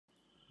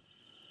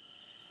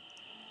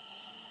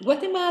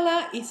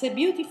Guatemala is a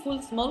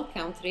beautiful small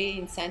country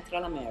in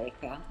Central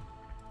America.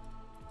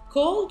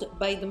 Called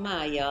by the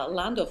Maya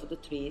land of the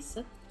trees,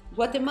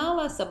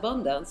 Guatemala's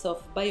abundance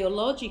of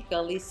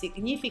biologically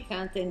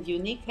significant and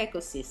unique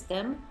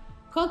ecosystem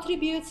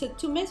contributes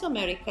to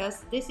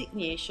Mesoamerica's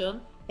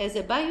designation as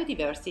a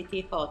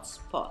biodiversity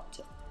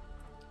hotspot.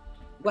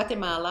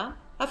 Guatemala,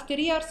 after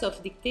years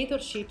of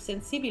dictatorships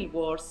and civil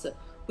wars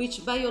which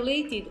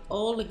violated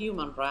all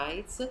human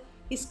rights,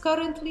 is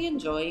currently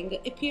enjoying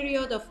a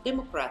period of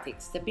democratic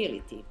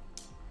stability.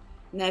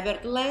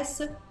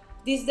 Nevertheless,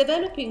 this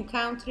developing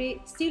country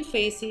still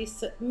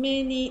faces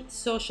many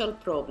social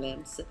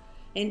problems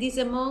and is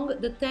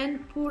among the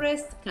 10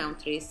 poorest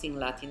countries in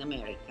Latin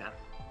America.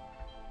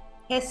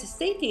 As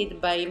stated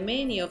by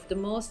many of the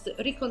most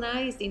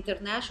recognized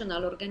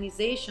international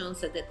organizations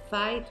that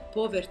fight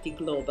poverty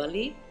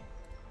globally,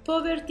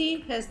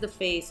 poverty has the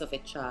face of a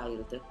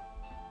child.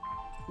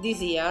 This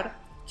year,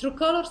 through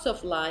Colors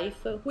of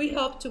Life, we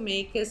hope to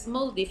make a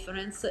small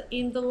difference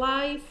in the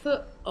life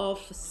of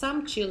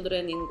some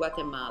children in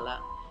Guatemala,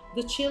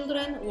 the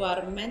children who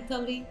are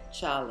mentally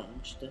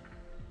challenged.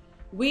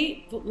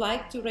 We would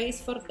like to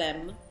raise for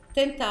them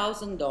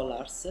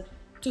 $10,000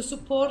 to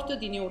support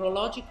the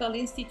Neurological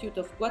Institute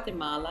of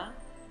Guatemala,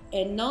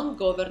 a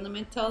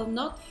non-governmental,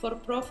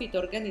 not-for-profit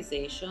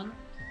organization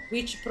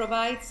which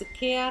provides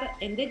care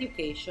and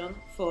education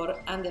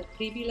for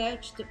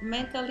underprivileged,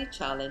 mentally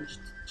challenged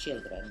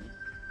children.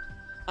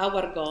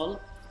 Our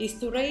goal is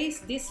to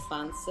raise these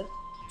funds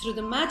through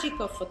the magic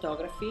of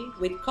photography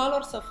with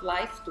Colors of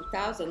Life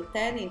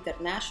 2010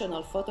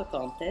 International Photo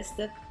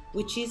Contest,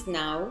 which is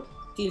now,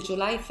 till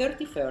July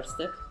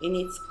 31st, in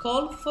its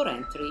call for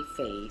entry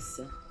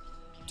phase.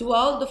 To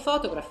all the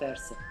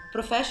photographers,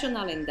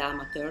 professional and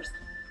amateurs,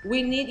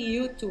 we need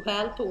you to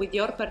help with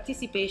your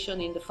participation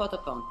in the photo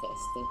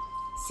contest.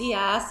 See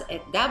us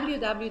at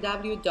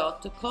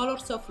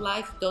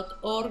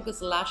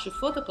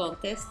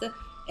www.colorsoflife.org/photocontest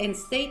and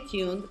stay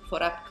tuned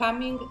for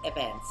upcoming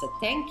events.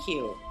 Thank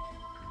you.